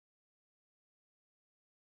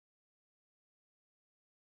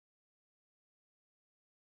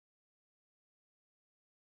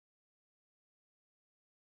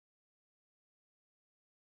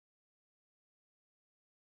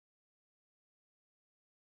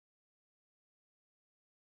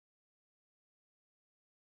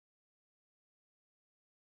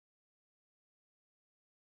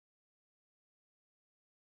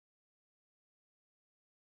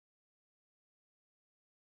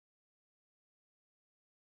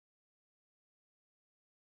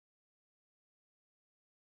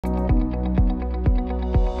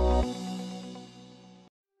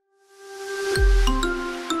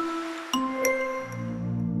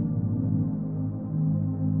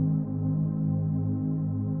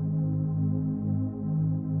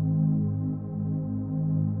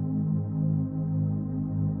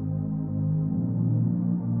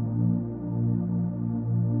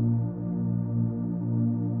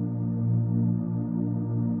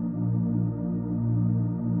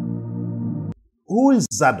Who is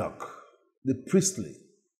Zadok? The priestly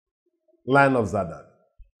line of Zadok.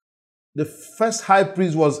 The first high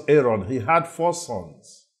priest was Aaron. He had 4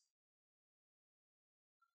 sons: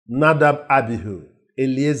 Nadab, Abihu,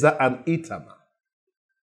 Eleazar, and Ithamar.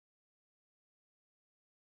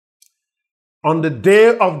 On the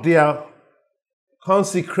day of their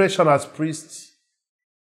consecration as priests,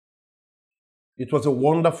 it was a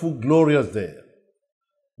wonderful, glorious day.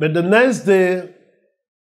 But the next day,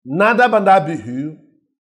 Nadab and Abihu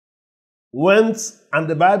went, and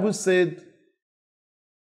the Bible said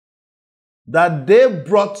that they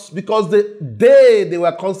brought, because the day they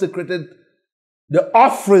were consecrated, the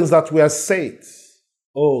offerings that were set.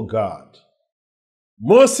 Oh God.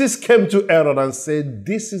 Moses came to Aaron and said,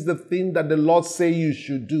 this is the thing that the Lord said you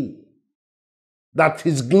should do, that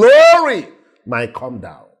his glory might come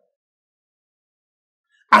down.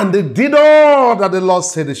 And they did all that the Lord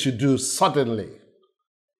said they should do suddenly.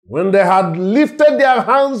 When they had lifted their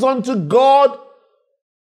hands unto God,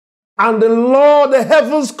 and the Lord, the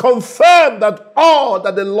heavens confirmed that all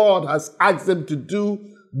that the Lord has asked them to do,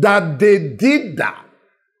 that they did that.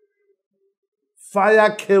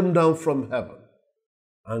 Fire came down from heaven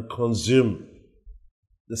and consumed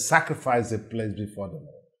the sacrifice they placed before the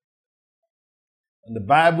Lord. And the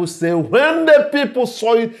Bible says, when the people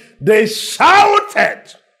saw it, they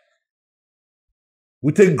shouted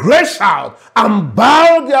with a great shout and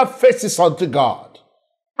bowed their faces unto God.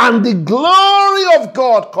 And the glory of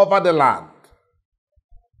God covered the land.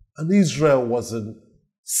 And Israel was in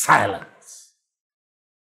silence.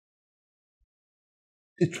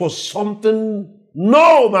 It was something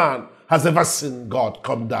no man has ever seen God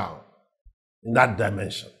come down in that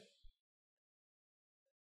dimension.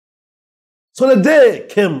 So the day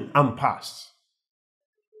came and passed.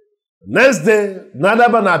 Next day,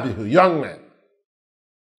 Nadab and Abihu, young men,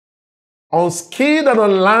 unskilled and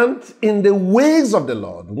on land in the ways of the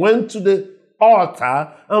Lord, went to the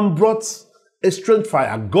altar and brought a strange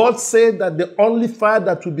fire. God said that the only fire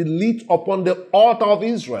that will be lit upon the altar of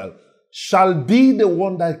Israel shall be the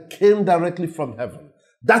one that came directly from heaven.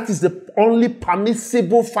 That is the only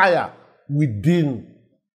permissible fire within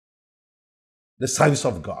the service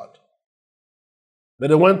of God.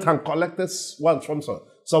 But they went and collected one from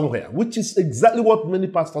somewhere, which is exactly what many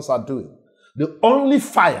pastors are doing. The only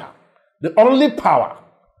fire, the only power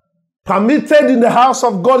permitted in the house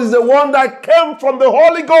of God is the one that came from the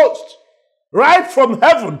Holy Ghost, right from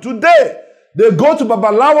heaven. Today, they go to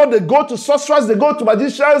Babalawo, they go to sorcerers, they go to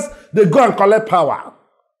magicians, they go and collect power.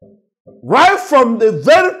 Right from the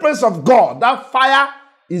very place of God, that fire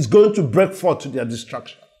is going to break forth to their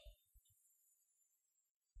destruction.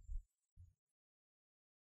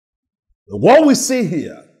 What we see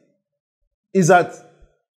here is that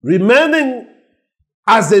remaining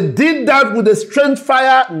as they did that with a strange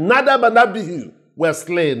fire, Nadab and Abihu were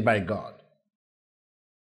slain by God.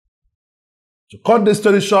 To cut the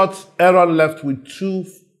story short, Aaron left with 2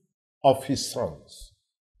 of his sons,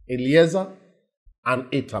 Eleazar and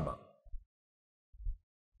Ithamar.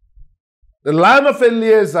 The line of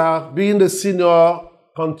Eleazar, being the senior,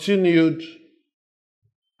 continued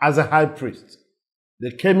as a high priest. They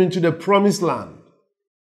came into the promised land.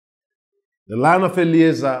 The line of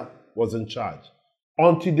Eleazar was in charge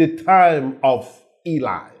until the time of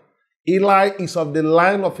Eli. Eli is of the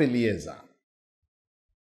line of Eleazar.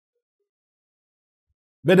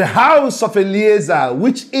 But the house of Eleazar,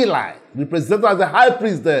 which Eli represented as the high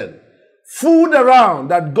priest then, fooled around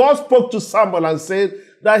that God spoke to Samuel and said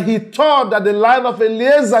that he thought that the line of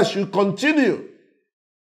Eleazar should continue.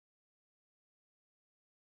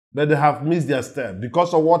 But they have missed their step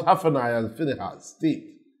because of what Hophni and Phinehas did.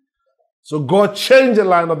 So God changed the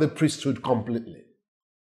line of the priesthood completely.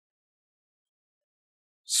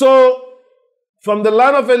 So from the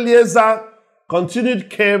line of Eleazar continued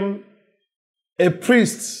came a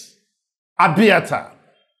priest, Abiathar,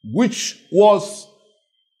 which was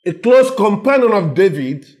a close companion of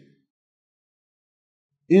David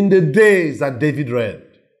in the days that David reigned.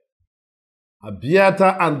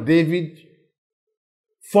 Abiathar and David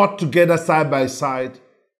fought together side by side,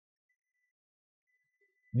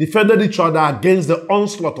 defended each other against the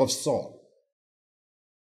onslaught of Saul.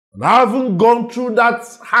 And having gone through that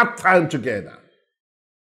hard time together,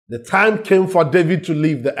 the time came for David to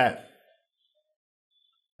leave the earth.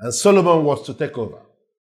 And Solomon was to take over.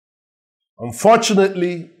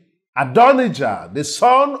 Unfortunately, Adonijah, the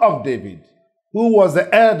son of David, who was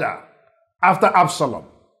the elder after Absalom,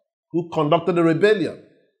 who conducted the rebellion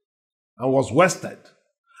and was wasted,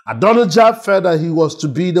 Adonijah felt that he was to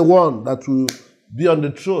be the one that will be on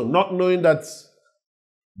the throne, not knowing that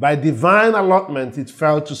by divine allotment it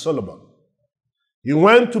fell to Solomon. He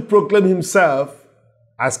went to proclaim himself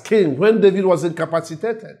as king when David was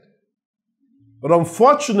incapacitated. But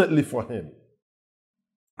unfortunately for him,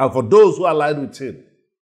 and for those who aligned with him,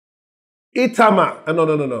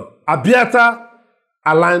 Abiathar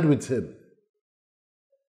aligned with him.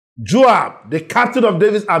 Joab, the captain of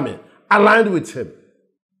David's army, aligned with him.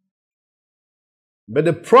 But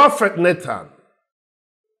the prophet Nathan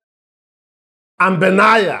and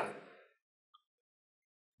Benaiah,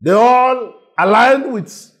 they all aligned with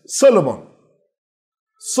Solomon.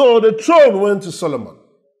 So the throne went to Solomon.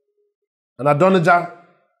 And Adonijah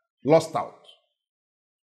lost out.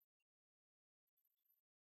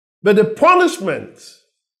 But the punishment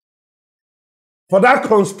for that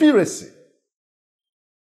conspiracy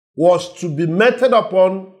was to be meted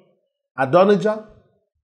upon Adonijah,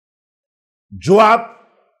 Joab,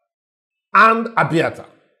 and Abiathar.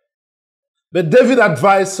 But David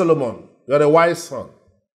advised Solomon, "You're a wise son.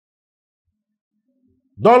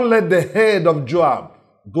 Don't let the head of Joab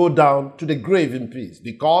go down to the grave in peace,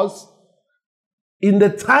 because in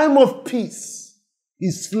the time of peace,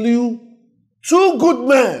 he slew 2 good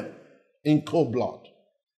men in cold blood,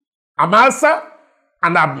 Amasa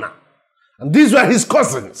and Abner. And these were his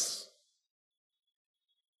cousins."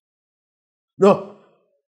 No,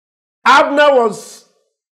 Abner was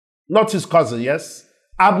not his cousin, yes.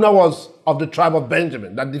 Abner was of the tribe of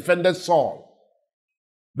Benjamin that defended Saul.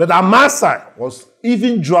 But Amasa was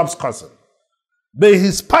even Joab's cousin. But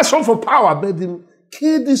his passion for power made him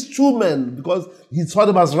kill these 2 men because he saw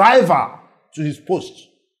them as rival to his post.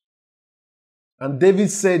 And David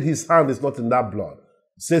said his hand is not in that blood.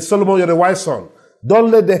 He said, "Solomon, you're a wise son.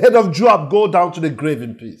 Don't let the head of Joab go down to the grave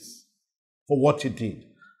in peace for what he did.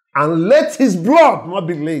 And let his blood not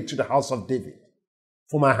be laid to the house of David.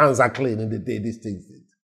 For my hands are clean in the day these things did."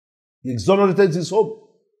 He exonerated his home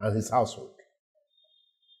and his household.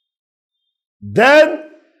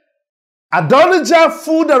 Then Adonijah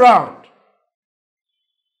fooled around,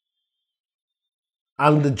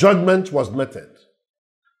 and the judgment was meted.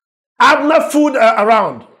 Abner fooled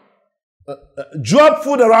around. Joab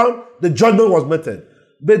fooled around, the judgment was meted.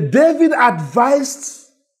 But David advised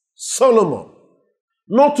Solomon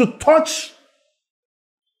not to touch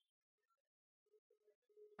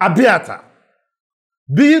Abiathar,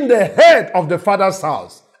 being the head of the father's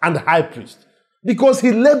house and the high priest, because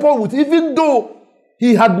he labored with, even though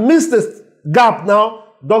he had missed the gap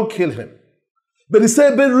now, don't kill him. But he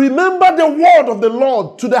said, "But remember the word of the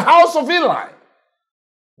Lord to the house of Eli,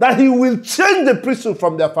 that he will change the priesthood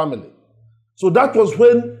from their family." So that was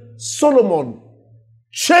when Solomon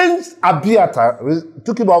changed Abiathar,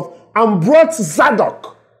 took him off, and brought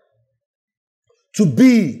Zadok to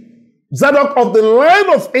be, Zadok of the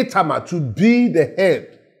line of Ithamar, to be the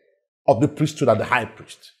head of the priesthood and the high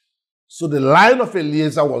priest. So the line of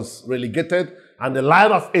Eleazar was relegated, and the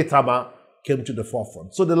line of Ithamar came to the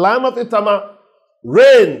forefront. So the line of Ithamar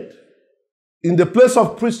reigned in the place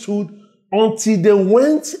of priesthood until they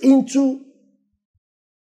went into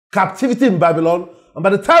captivity in Babylon. And by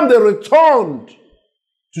the time they returned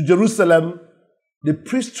to Jerusalem, the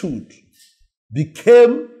priesthood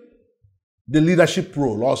became the leadership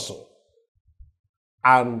role also.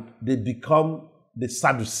 And they become the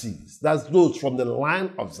Sadducees. That's those from the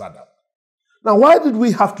line of Zadok. Now, why did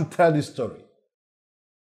we have to tell this story?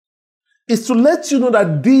 It's to let you know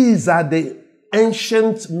that these are the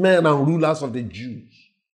ancient men and rulers of the Jews.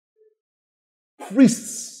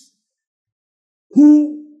 Priests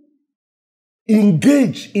who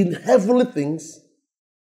engage in heavenly things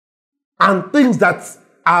and things that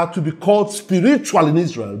are to be called spiritual in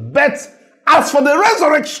Israel. But as for the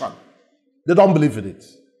resurrection, they don't believe in it.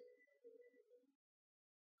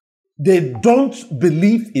 They don't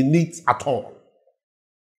believe in it at all.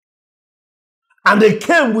 And they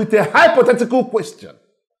came with a hypothetical question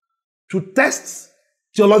to test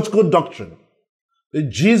theological doctrine. But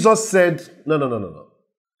Jesus said, no.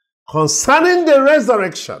 Concerning the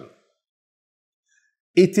resurrection,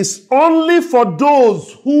 it is only for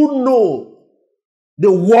those who know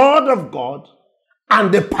the word of God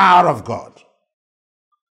and the power of God.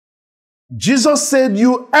 Jesus said,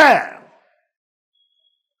 "You err,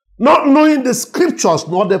 not knowing the scriptures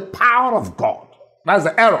nor the power of God." That's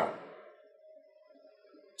the error.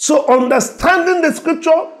 So understanding the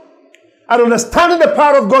scripture and understanding the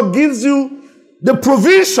power of God gives you the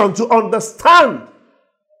provision to understand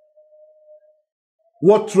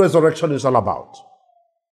what resurrection is all about.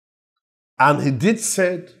 And he did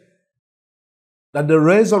say that the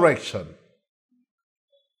resurrection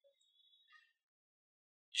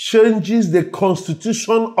changes the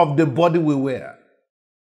constitution of the body we wear.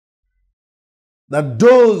 That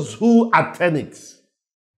those who attend it,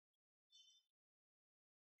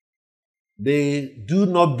 they do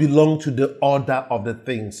not belong to the order of the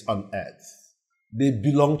things on earth. They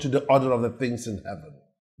belong to the order of the things in heaven.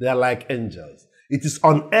 They are like angels. It is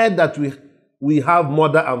on earth that we have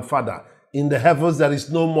mother and father. In the heavens, there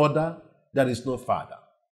is no mother, there is no father.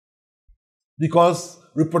 Because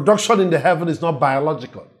reproduction in the heaven is not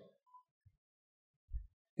biological.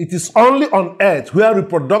 It is only on earth where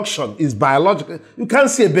reproduction is biological. You can't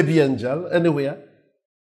see a baby angel anywhere.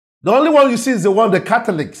 The only one you see is the one, the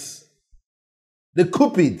Catholics, the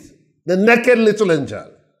Cupid, the naked little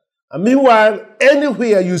angel. And meanwhile,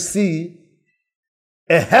 anywhere you see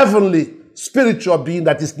a heavenly spiritual being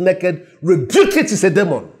that is naked, rebuke it, is a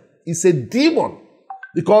demon. It's a demon.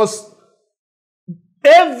 Because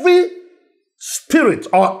every spirit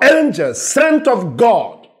or angel sent of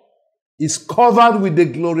God is covered with the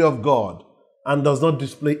glory of God and does not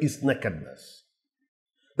display its nakedness.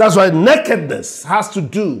 That's why nakedness has to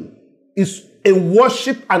do is a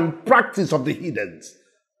worship and practice of the heathens,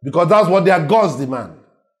 because that's what their gods demand.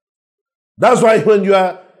 That's why when you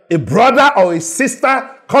are a brother or a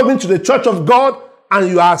sister coming to the church of God and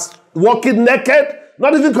you are walking naked,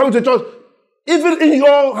 not even coming to church, even in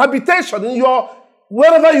your habitation, in your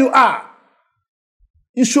wherever you are,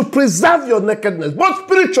 you should preserve your nakedness, both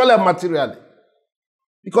spiritually and materially.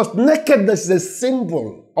 Because nakedness is a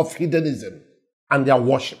symbol of heathenism and their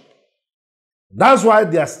worship. That's why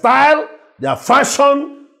their style, their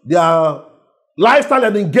fashion, their lifestyle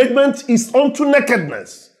and engagement is unto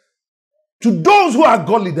nakedness. To those who are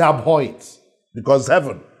godly, they abhor it, because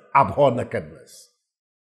heaven abhors nakedness.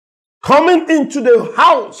 Coming into the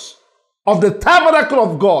house of the tabernacle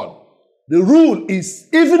of God, the rule is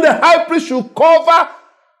even the high priest should cover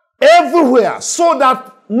everywhere so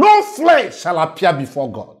that no flesh shall appear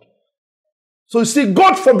before God. So you see,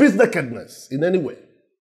 God forbids nakedness in any way.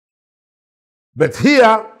 But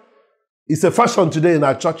here is a fashion today in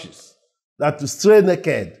our churches that to stray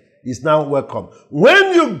naked is now welcome.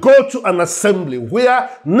 When you go to an assembly where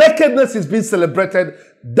nakedness is being celebrated,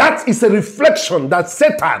 that is a reflection that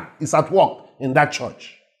Satan is at work in that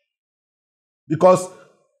church. Because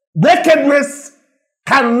nakedness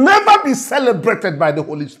can never be celebrated by the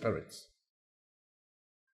Holy Spirit.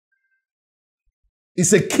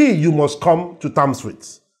 It's a key you must come to terms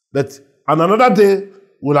with. But on another day,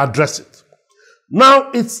 we'll address it.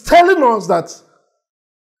 Now, it's telling us that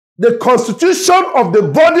the constitution of the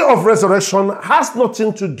body of resurrection has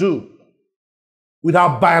nothing to do with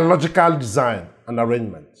our biological design and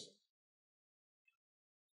arrangement.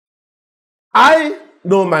 I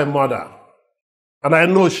know my mother, and I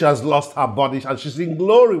know she has lost her body and she's in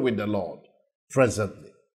glory with the Lord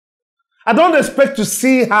presently. I don't expect to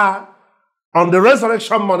see her on the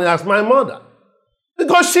resurrection morning as my mother,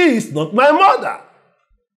 because she is not my mother.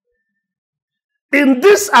 In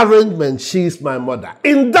this arrangement, she is my mother.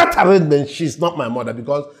 In that arrangement, she is not my mother,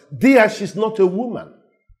 because there she's not a woman.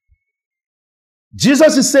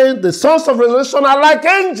 Jesus is saying the sons of resurrection are like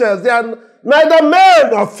angels. They are neither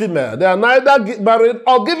male nor female. They are neither married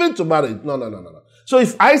or given to marriage. No. So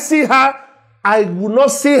if I see her, I will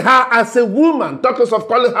not see her as a woman, talk of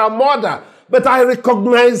calling her mother, but I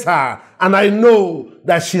recognize her and I know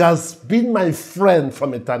that she has been my friend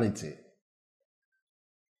from eternity.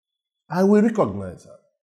 I will recognize her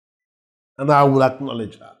and I will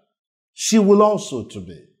acknowledge her. She will also to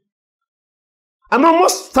me. And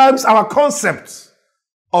most times our concept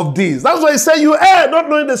of this, that's why I say you err, not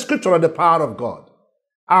knowing the scripture and the power of God.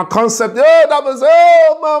 Our concept,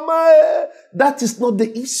 mama, that is not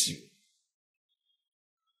the issue.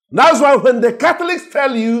 That's why when the Catholics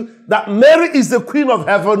tell you that Mary is the Queen of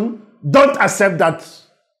Heaven, don't accept that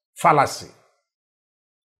fallacy.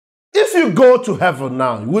 If you go to heaven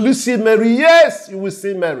now, will you see Mary? Yes, you will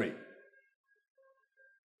see Mary.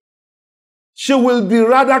 She will be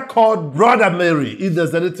rather called Brother Mary, if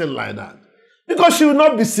there's anything like that. Because she will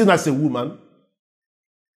not be seen as a woman.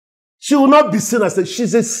 She will not be seen as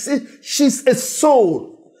she's a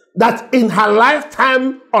soul that in her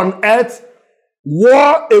lifetime on earth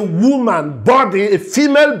wore a woman body, a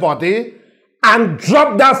female body, and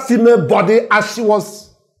dropped that female body as she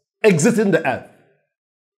was exiting the earth.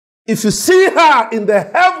 If you see her in the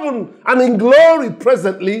heaven and in glory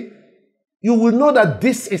presently, you will know that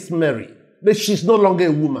this is Mary, but she's no longer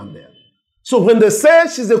a woman there. So when they say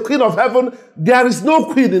she's the Queen of Heaven, there is no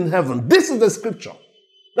queen in heaven. This is the scripture.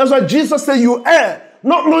 That's why Jesus said you err,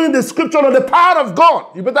 not knowing the scripture or the power of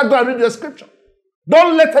God. You better go and read your scripture.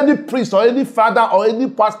 Don't let any priest or any father or any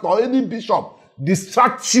pastor or any bishop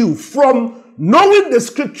distract you from knowing the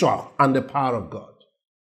scripture and the power of God.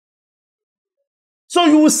 So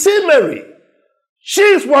you will see Mary. She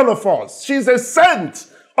is one of us. She is a saint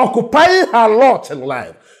occupying her lot in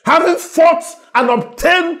life. having fought and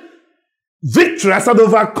obtained victory as an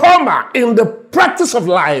overcomer in the practice of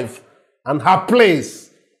life, and her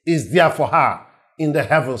place is there for her in the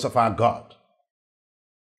heavens of our God.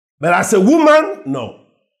 But as a woman, no.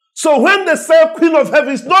 So when they say queen of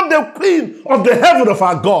heaven, it's not the queen of the heaven of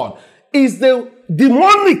our God. It's the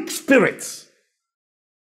demonic spirit.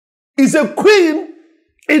 It's a queen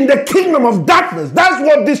in the kingdom of darkness. That's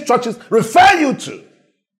what these churches refer you to.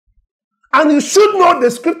 And you should know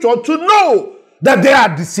the scripture to know that they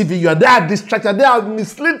are deceiving you, they are distracted, they are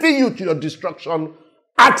misleading you to your destruction,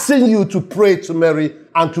 asking you to pray to Mary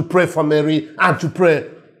and to pray for Mary and to pray.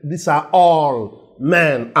 These are all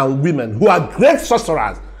men and women who are great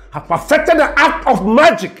sorcerers, have perfected the act of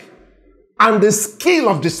magic and the skill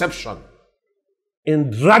of deception in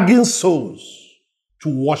dragging souls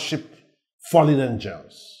to worship fallen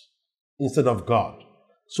angels instead of God.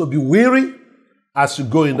 So be wary as you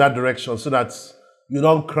go in that direction so that you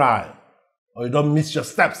don't cry or you don't miss your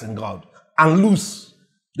steps in God and lose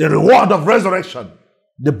the reward of resurrection,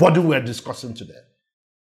 the body we're discussing today.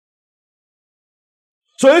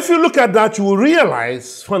 So if you look at that, you will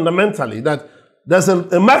realize fundamentally that there's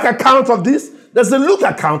a Mark account of this, there's a Luke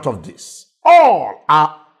account of this. All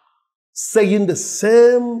are saying the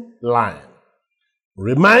same line,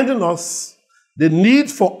 reminding us the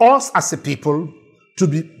need for us as a people to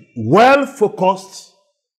be well focused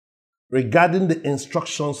regarding the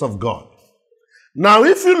instructions of God. Now,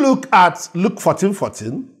 if you look at Luke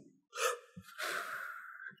 14:14,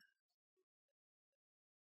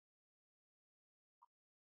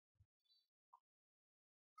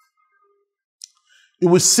 you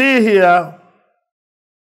will see here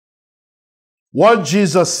what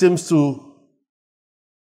Jesus seems to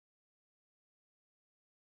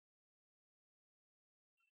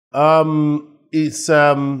is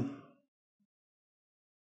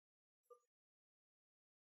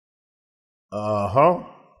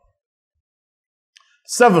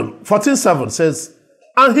 14:7 says,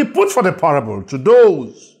 and he put for the parable to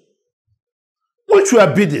those which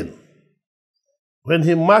were bidden, when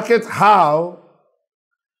he marked how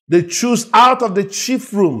they choose out of the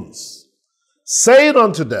chief rooms, saying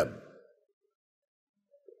unto them,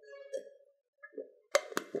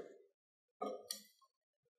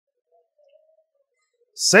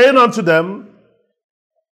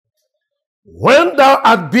 when thou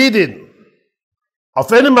art bidden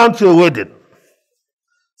of any man to a wedding,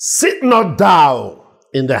 sit not thou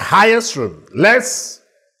in the highest room, lest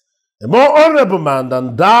a more honorable man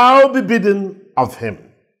than thou be bidden of him.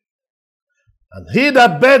 And he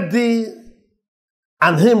that bade thee,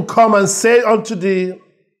 and him come and say unto thee,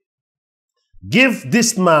 give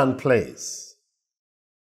this man place.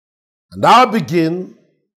 And thou begin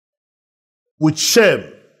with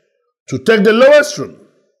shame to take the lowest room.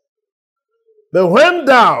 But when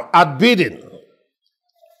thou art bidden,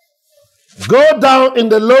 go down in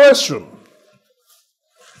the lowest room,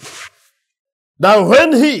 that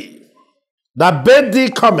when he that bade thee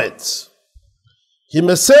cometh, he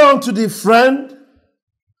may say unto thee, friend,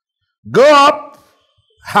 go up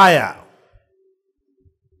higher.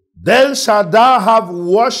 Then shalt thou have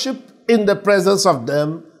worship in the presence of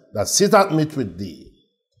them that sit at meat with thee.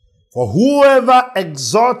 For whoever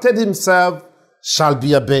exalted himself shall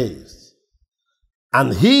be abased,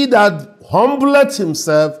 and he that humbleth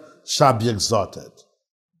himself shall be exalted.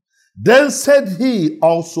 Then said he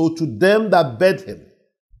also to them that bade him,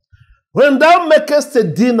 when thou makest a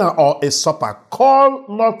dinner or a supper, call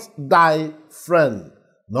not thy friend,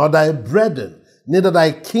 nor thy brethren, neither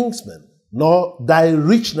thy kinsmen, nor thy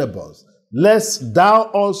rich neighbors, lest they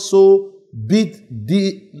also bid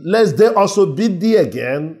thee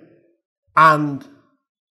again, and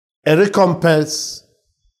a recompense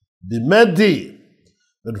be made thee.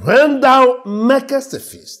 But when thou makest a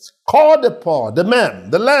feast, call the poor, the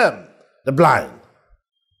maimed, the lame, the blind.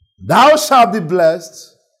 Thou shalt be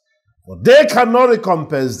blessed, for they cannot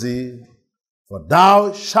recompense thee, for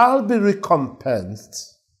thou shalt be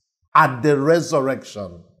recompensed at the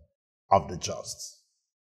resurrection of the just.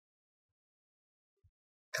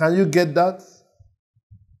 Can you get that?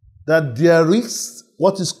 That there is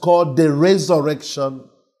what is called the resurrection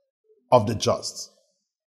of the just.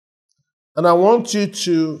 And I want you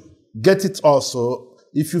to get it also.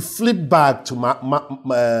 If you flip back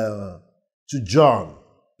to John,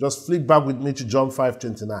 just flip back with me to John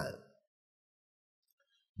 5:29.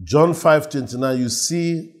 John 5:29, you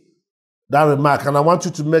see that remark, and I want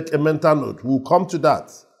you to make a mental note. We'll come to that.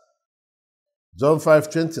 John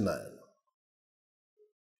 5:29.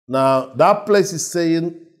 Now, that place is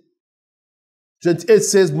saying, 28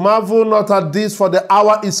 says, marvel not at this, for the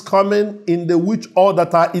hour is coming in the which all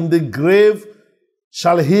that are in the grave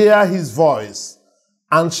shall hear his voice,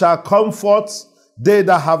 and shall comfort they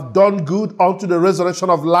that have done good unto the resurrection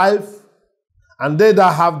of life, and they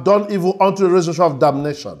that have done evil unto the resurrection of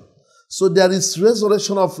damnation. So there is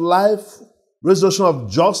resurrection of life, resurrection of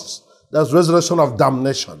just, there's resurrection of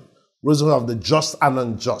damnation, resurrection of the just and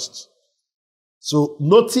unjust. So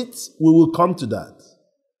note it, we will come to that.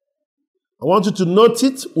 I want you to note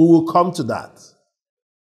it, we will come to that.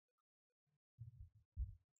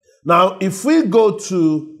 Now, if we go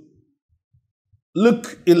to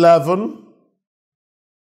Luke 11,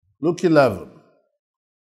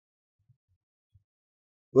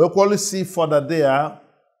 we'll probably see further there,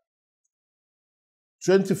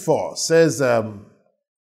 24 says,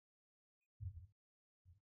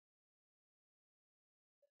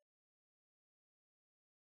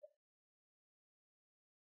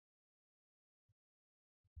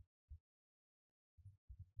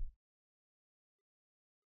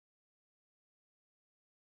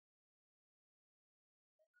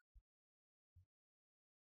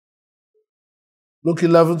 Luke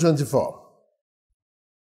 11:24.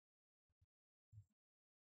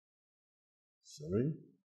 Sorry.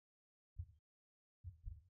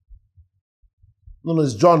 No,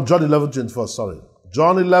 it's John 11:24, sorry.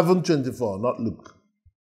 John 11:24, not Luke.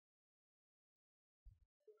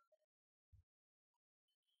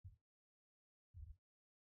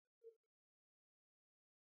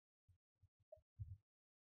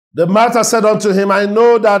 The Martha said unto him, I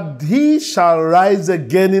know that he shall rise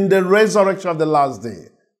again in the resurrection of the last day.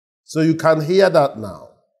 So you can hear that now.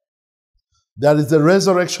 There is a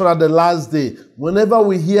resurrection at the last day. Whenever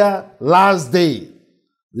we hear last day,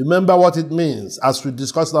 remember what it means. As we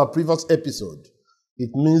discussed in our previous episode,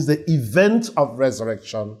 it means the event of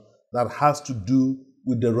resurrection that has to do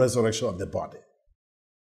with the resurrection of the body.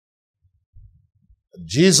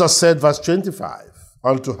 Jesus said, verse 25,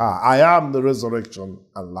 unto her, I am the resurrection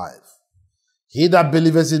and life. He that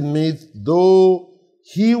believeth in me, though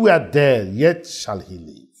he were dead, yet shall he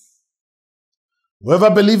live. Whoever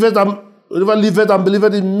liveth and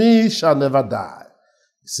believeth in me shall never die.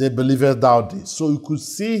 He said, believeth thou this. So you could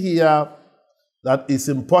see here that it's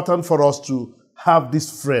important for us to have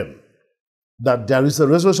this frame, that there is a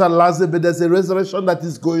resurrection last day, but there's a resurrection that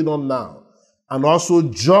is going on now. And also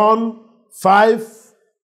John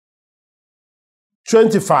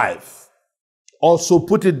 5:25 also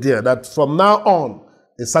put it there, that from now on,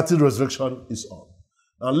 a certain resurrection is on.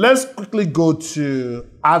 Now let's quickly go to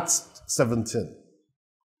Acts 17.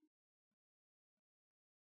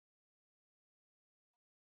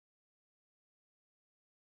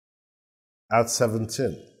 Acts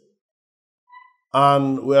 17.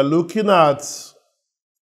 And we're looking at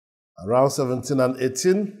around 17 and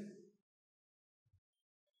 18.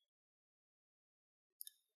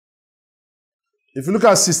 If you look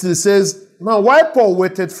at 16, it says, now while Paul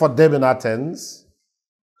waited for them in Athens,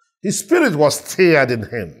 his spirit was stirred in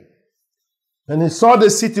him, and he saw the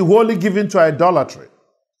city wholly given to idolatry.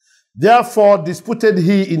 Therefore disputed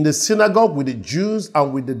he in the synagogue with the Jews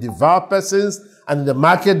and with the devout persons, and in the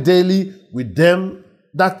market daily with them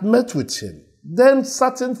that met with him. Then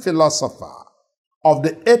certain philosopher of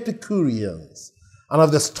the Epicureans and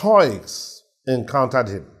of the Stoics encountered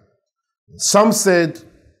him. Some said,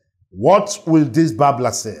 what will this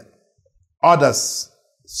babbler say? Others,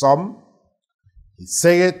 some, he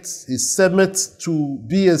seemeth to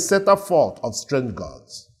be a setter forth of strange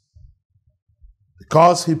gods,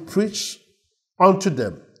 because he preached unto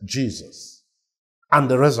them Jesus and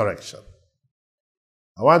the resurrection.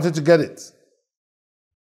 I want you to get it.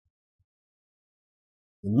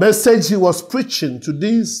 The message he was preaching to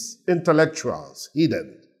these intellectuals,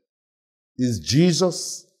 hidden, is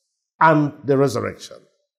Jesus and the resurrection.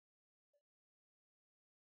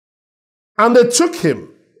 And they took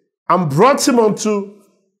him and brought him unto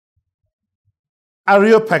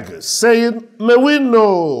Areopagus, saying, may we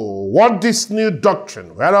know what this new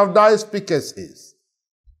doctrine whereof thou speakest is.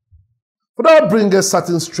 For thou bringest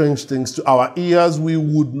certain strange things to our ears, we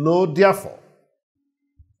would know therefore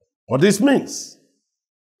what this means.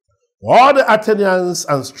 All the Athenians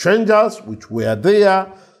and strangers which were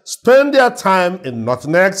there spent their time in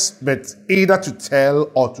nothing else but either to tell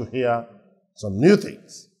or to hear some new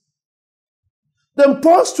things. Then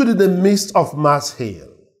Paul stood in the midst of Mars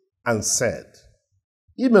Hill and said,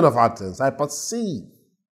 ye men of Athens, I perceive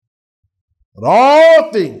that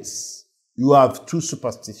all things you are too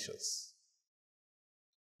superstitious.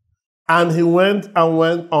 And he went and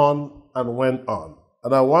went on and went on.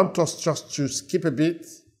 And I want us just to skip a bit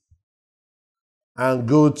and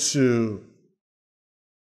go to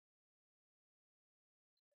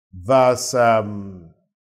verse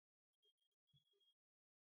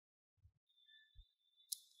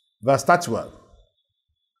Verse 31.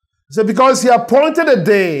 He said, because he appointed a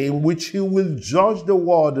day in which he will judge the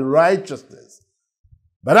world in righteousness.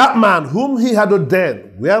 By that man whom he had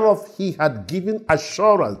ordained, whereof he had given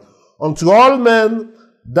assurance unto all men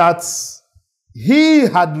that he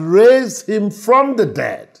had raised him from the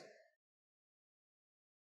dead.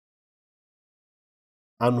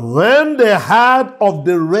 And when they heard of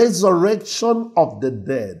the resurrection of the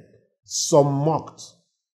dead, some mocked,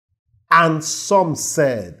 and some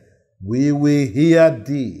said, we will hear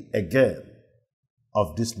thee again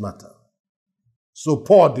of this matter. So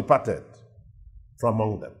Paul departed from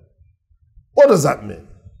among them. What does that mean?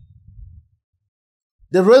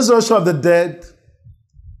 The resurrection of the dead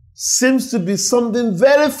seems to be something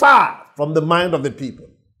very far from the mind of the people.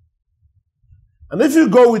 And if you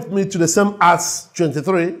go with me to the same Acts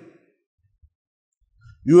 23,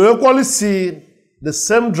 you will equally see the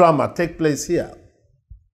same drama take place here.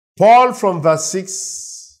 Paul from verse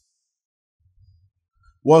 6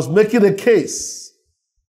 was making a case.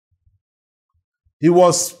 He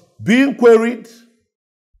was being queried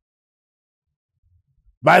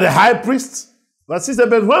by the high priest. Verse 6 said,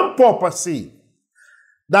 but when Paul perceived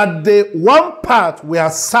that the one part were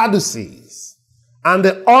Sadducees and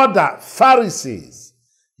the other Pharisees,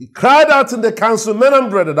 he cried out in the council, men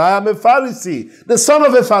and brethren, I am a Pharisee, the son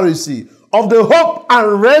of a Pharisee, of the hope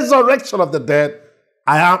and resurrection of the dead,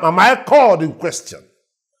 am I called in question?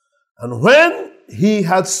 And when he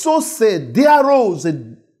had so said, there arose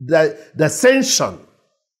the dissension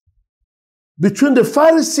between the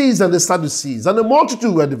Pharisees and the Sadducees, and the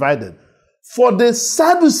multitude were divided. For the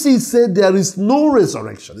Sadducees said there is no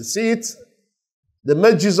resurrection. You see it? They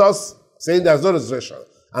met Jesus saying there is no resurrection.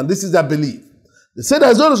 And this is their belief. They say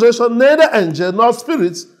there is no resurrection, neither angel nor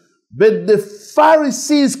spirits, but the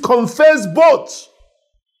Pharisees confess both.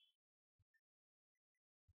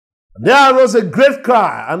 There arose a great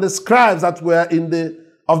cry, and the scribes that were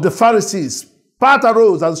of the Pharisees part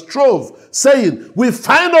arose and strove, saying, we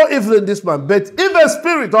find no evil in this man, but if a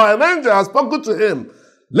spirit or an angel has spoken to him,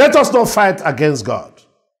 let us not fight against God.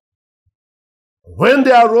 When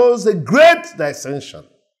there arose a great dissension,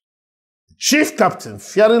 the chief captain,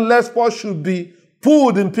 fearing lest Paul should be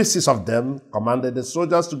pulled in pieces of them, commanded the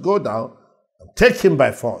soldiers to go down and take him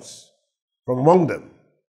by force from among them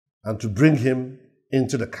and to bring him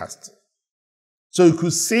into the castle. So you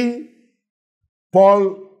could see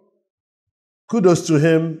Paul, kudos to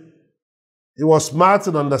him, he was smart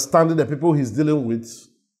in understanding the people he's dealing with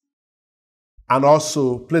and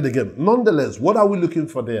also play the game. Nonetheless, what are we looking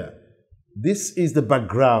for there? This is the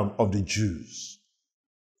background of the Jews.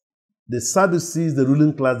 The Sadducees, the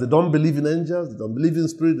ruling class, they don't believe in angels, they don't believe in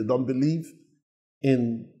spirit, they don't believe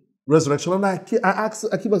in resurrection. And I keep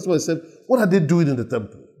asking myself, what are they doing in the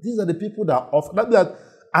temple? These are the people that offer, that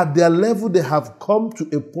at their level they have come to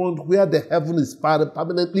a point where the heaven is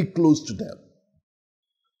permanently close to them.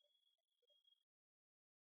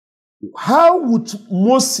 How would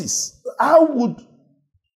Moses, how would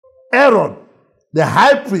Aaron, the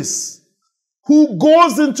high priest, who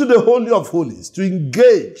goes into the Holy of Holies to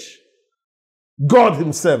engage God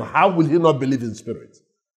himself, how will he not believe in spirit?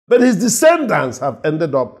 But his descendants have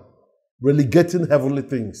ended up relegating heavenly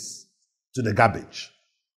things to the garbage.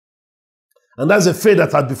 And that's a fate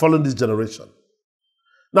that has befallen this generation.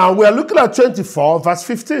 Now, we are looking at 24, verse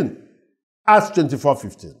 15. Acts 24,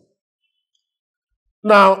 15.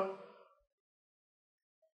 Now,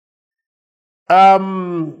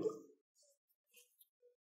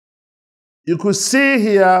 you could see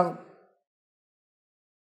here,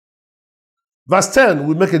 verse 10,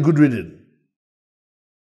 we make a good reading.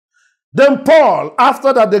 Then Paul,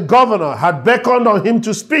 after that the governor had beckoned on him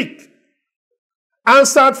to speak,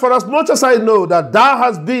 answered, for as much as I know that thou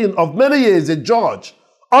hast been of many years a judge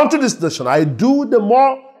unto this nation, I do the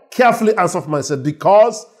more carefully answer for myself,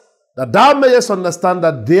 because that thou mayest understand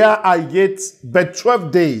that there are yet but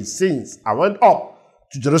 12 days since I went up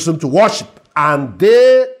to Jerusalem to worship, and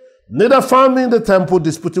they neither found me in the temple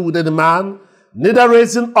disputing with any man, neither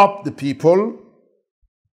raising up the people,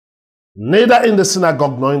 neither in the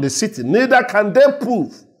synagogue nor in the city, neither can they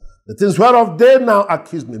prove the things whereof they now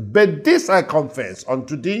accuse me. But this I confess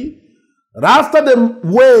unto thee, that after the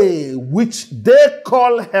way which they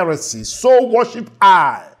call heresy, so worship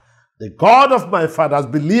I, the God of my fathers,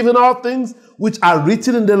 believe in all things which are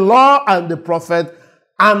written in the law and the prophet,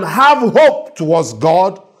 and have hope towards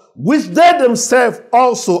God, which they themselves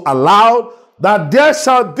also allowed, that there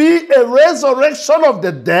shall be a resurrection of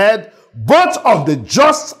the dead, both of the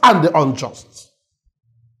just and the unjust.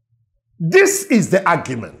 This is the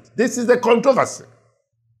argument. This is the controversy.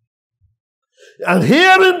 And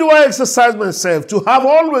herein do I exercise myself to have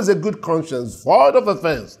always a good conscience, void of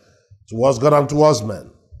offense, towards God and towards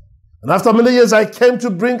men. And after many years, I came to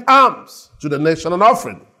bring alms to the nation and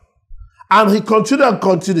offering. And he continued and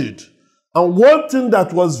continued. And one thing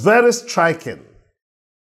that was very striking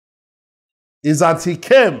is that he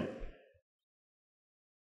came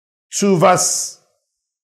to verse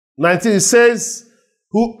 19. It says,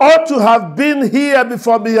 who ought to have been here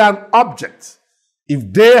before me an object,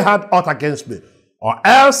 if they had aught against me. Or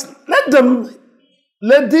else,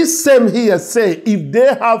 let this same here say, if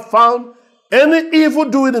they have found any evil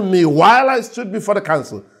doing in me while I stood before the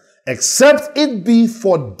council, except it be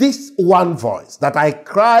for this one voice, that I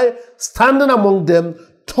cry, standing among them,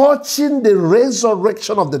 touching the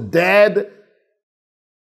resurrection of the dead,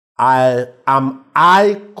 I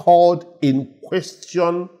called in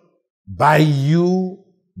question by you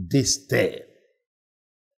this day.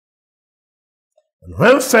 And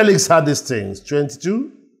when Felix heard these things,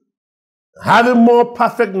 22, having more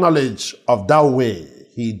perfect knowledge of that way,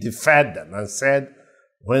 he deferred them and said,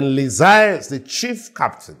 when Lysias, the chief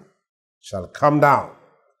captain, shall come down,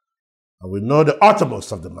 and we know the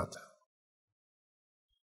uttermost of the matter.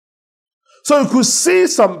 So you could see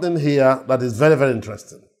something here that is very, very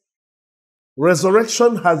interesting.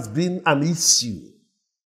 Resurrection has been an issue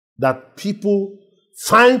that people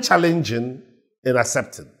find challenging in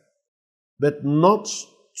accepting, but not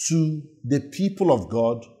to the people of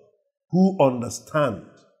God who understand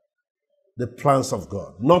the plans of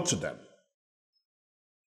God, not to them.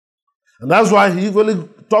 And that's why he really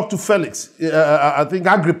talked to Felix, I think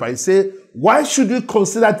Agrippa. He said, why should we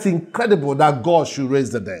consider it incredible that God should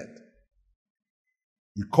raise the dead?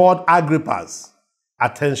 He called Agrippa's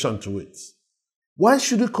attention to it. Why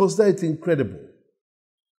should we consider it incredible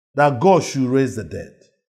that God should raise the dead?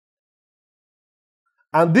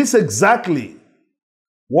 And this is exactly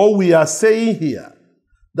what we are saying here,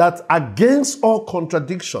 that against all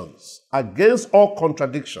contradictions,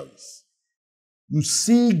 you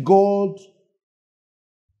see God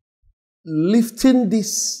lifting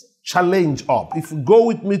this challenge up. If you go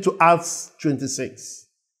with me to Acts 26.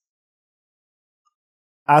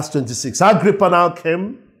 Acts 26. Agrippa now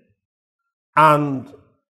came, and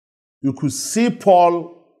you could see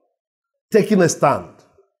Paul taking a stand.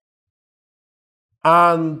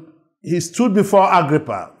 And he stood before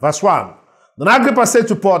Agrippa. Verse 1. Then Agrippa said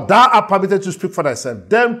to Paul, thou art permitted to speak for thyself.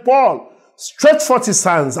 Then Paul stretched forth his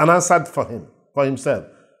hands and answered for himself.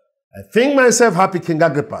 I think myself happy, King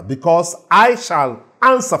Agrippa, because I shall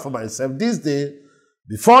answer for myself this day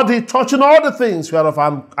before thee, touching all the things whereof I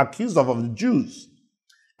am accused of the Jews,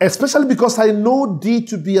 especially because I know thee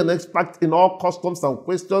to be an expert in all customs and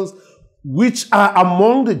questions which are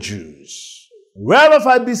among the Jews, whereof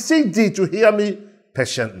I beseech thee to hear me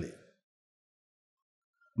patiently.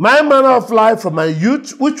 My manner of life from my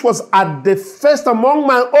youth, which was at the first among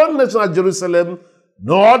my own nation at Jerusalem,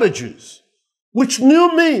 no other Jews, which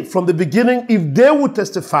knew me from the beginning, if they would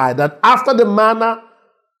testify that after the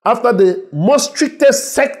most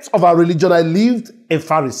strictest sect of our religion, I lived a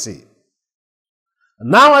Pharisee.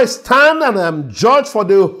 Now I stand and I am judged for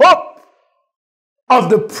the hope of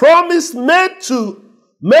the promise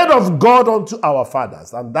made of God unto our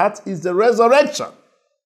fathers, and that is the resurrection.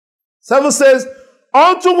 7 says,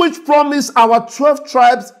 unto which promise our 12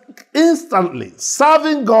 tribes instantly,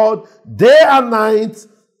 serving God day and night,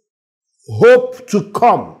 hope to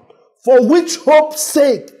come. For which hope's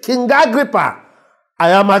sake, King Agrippa,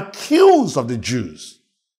 I am accused of the Jews.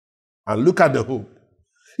 And look at the hope.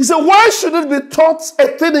 He said, why should it be thought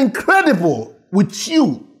a thing incredible with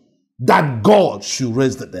you that God should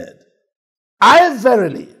raise the dead? I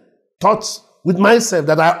verily thought with myself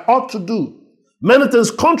that I ought to do many things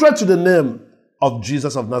contrary to the name of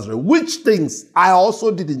Jesus of Nazareth, which things I also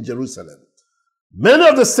did in Jerusalem. Many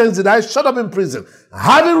of the saints did I shut up in prison,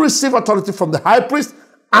 having received authority from the high priest,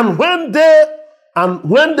 and when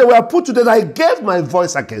they were put to death, I gave my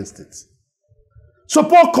voice against it. So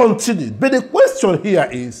Paul continued, but the question here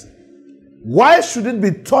is, why should it be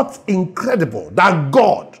thought incredible that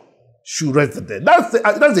God should raise the dead? That's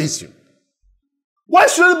the issue. Why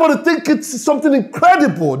should anybody think it's something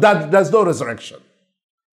incredible that there's no resurrection?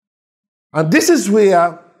 And this is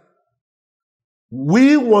where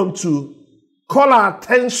we want to call our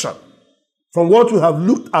attention from what we have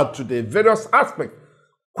looked at today, various aspects,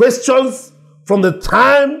 questions from the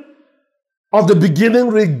time of the beginning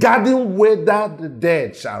regarding whether the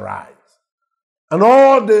dead shall rise, and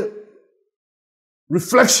all the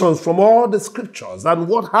reflections from all the scriptures and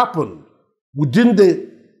what happened within the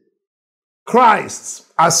Christ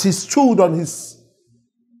as he stood on his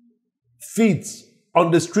feet on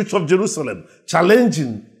the streets of Jerusalem,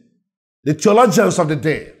 challenging the theologians of the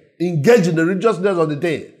day, engaging the religious leaders of the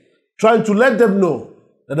day, trying to let them know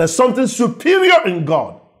That there's something superior in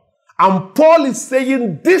God. And Paul is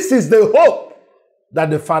saying this is the hope that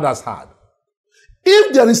the fathers had.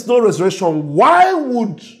 If there is no resurrection, why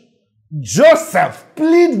would Joseph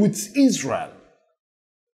plead with Israel,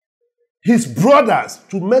 his brothers,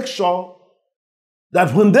 to make sure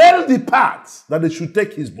that when they depart, that they should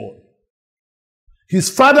take his bone? His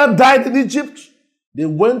father died in Egypt. They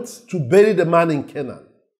went to bury the man in Canaan.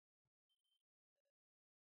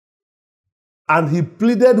 And he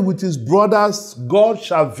pleaded with his brothers, God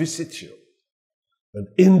shall visit you. But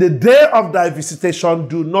in the day of thy visitation,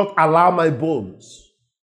 do not allow my bones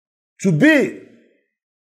to be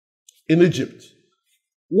in Egypt.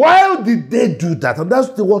 Why did they do that? And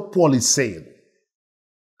that's what Paul is saying.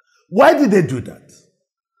 Why did they do that?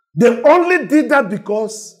 They only did that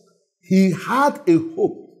because he had a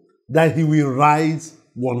hope that he will rise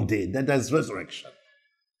one day, that there's resurrection.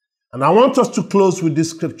 And I want us to close with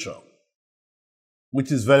this scripture, which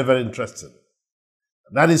is very, very interesting.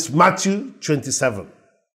 That is Matthew 27.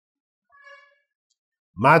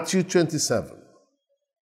 Matthew 27.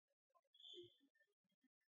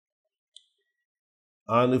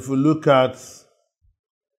 And if we look at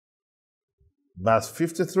verse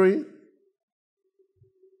 53,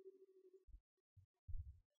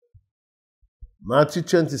 Matthew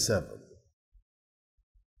 27.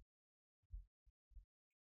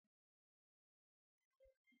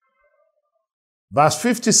 Verse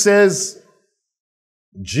 50 says,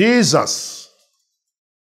 Jesus,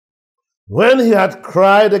 when he had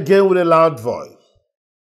cried again with a loud voice,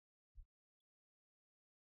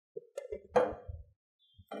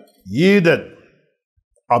 yielded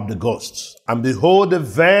up the ghost, and behold, the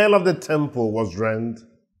veil of the temple was rent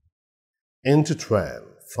into twain,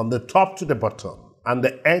 from the top to the bottom, and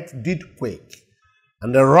the earth did quake,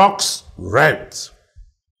 and the rocks rent,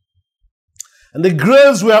 and the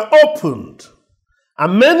graves were opened,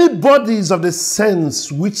 and many bodies of the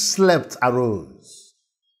saints which slept arose,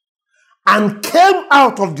 and came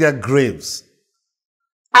out of their graves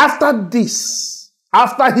after this,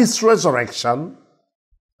 after his resurrection,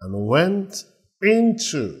 and went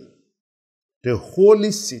into the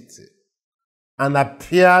holy city, and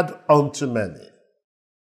appeared unto many.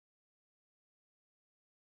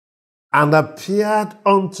 And appeared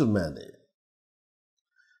unto many.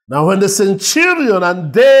 Now when the centurion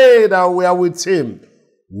and they that were with him,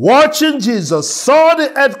 watching Jesus, saw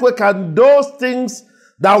the earthquake and those things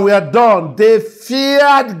that were done, they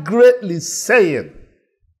feared greatly, saying,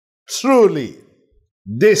 truly,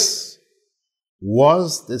 this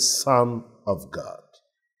was the Son of God.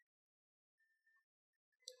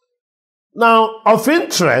 Now, of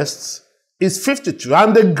interest is 52,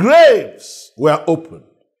 and the graves were opened,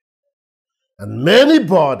 and many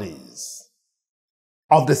bodies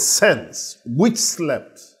of the saints which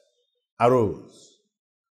slept arose,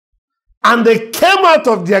 and they came out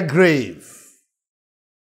of their grave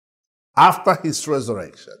after his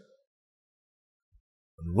resurrection,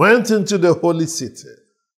 and went into the holy city,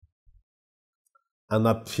 and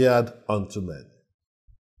appeared unto men.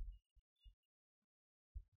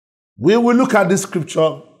 We will look at this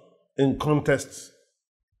scripture in context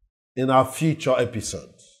in our future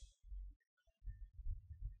episodes.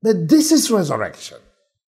 But this is resurrection.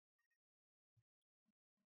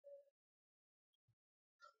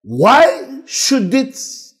 Why should it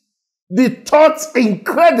be thought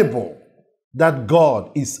incredible that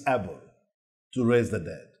God is able to raise the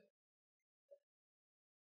dead?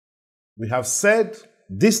 We have said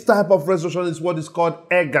this type of resurrection is what is called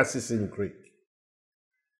ergasis in Greek.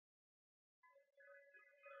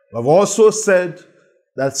 I've also said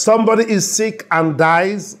that somebody is sick and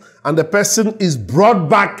dies, and the person is brought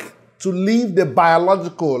back to live the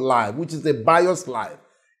biological life, which is the bios life.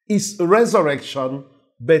 It's resurrection,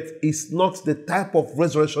 but it's not the type of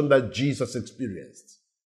resurrection that Jesus experienced.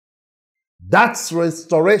 That's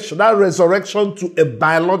restoration, that resurrection to a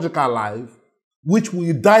biological life, which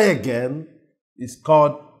will die again, is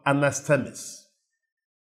called anastemis.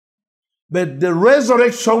 But the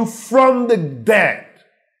resurrection from the dead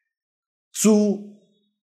to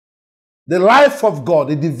the life of God,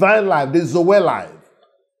 the divine life, the Zoe life,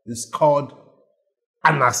 is called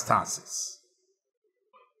anastasis.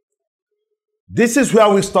 This is where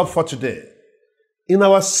we stop for today. In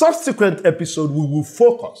our subsequent episode, we will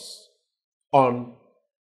focus on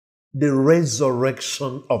the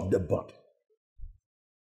resurrection of the body.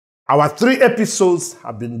 Our 3 episodes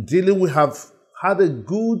have been dealing, we have had a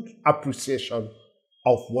good appreciation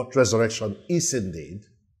of what resurrection is indeed.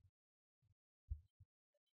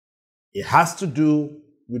 It has to do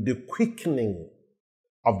with the quickening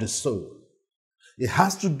of the soul. It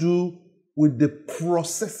has to do with the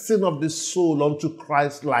processing of the soul unto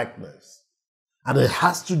Christ likeness. And it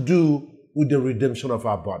has to do with the redemption of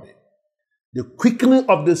our body. The quickening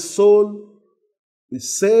of the soul, we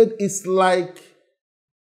said, is like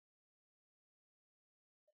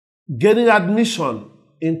getting admission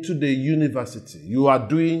into the university.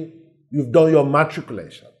 You've done your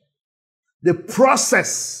matriculation. The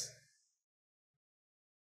process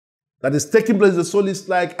that is taking place in the soul is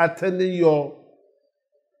like attending your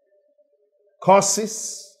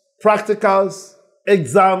courses, practicals,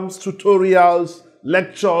 exams, tutorials,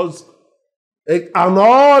 lectures, and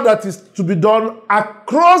all that is to be done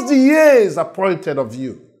across the years appointed of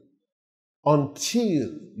you until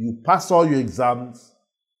you pass all your exams.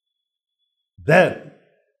 Then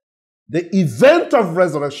the event of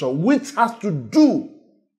resurrection, which has to do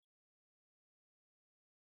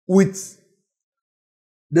with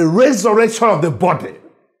the resurrection of the body,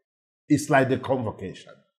 is like the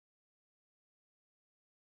convocation.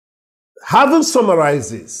 Having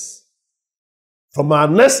summarized this, from our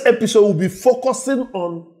next episode, we'll be focusing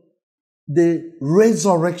on the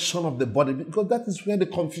resurrection of the body, because that is where the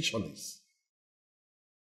confusion is.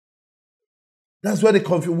 That's where the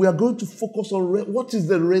confusion. We are going to focus on what is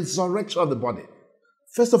the resurrection of the body.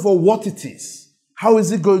 First of all, what it is. How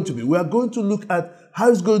is it going to be? We are going to look at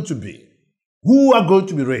how it's going to be. Who are going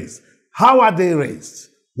to be raised? How are they raised?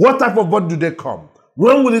 What type of body do they come?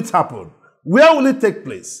 When will it happen? Where will it take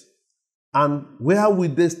place? And where will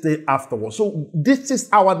they stay afterwards? So this is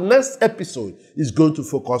our next episode, is going to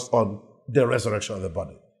focus on the resurrection of the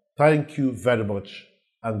body. Thank you very much,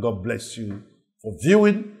 and God bless you for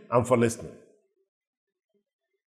viewing and for listening.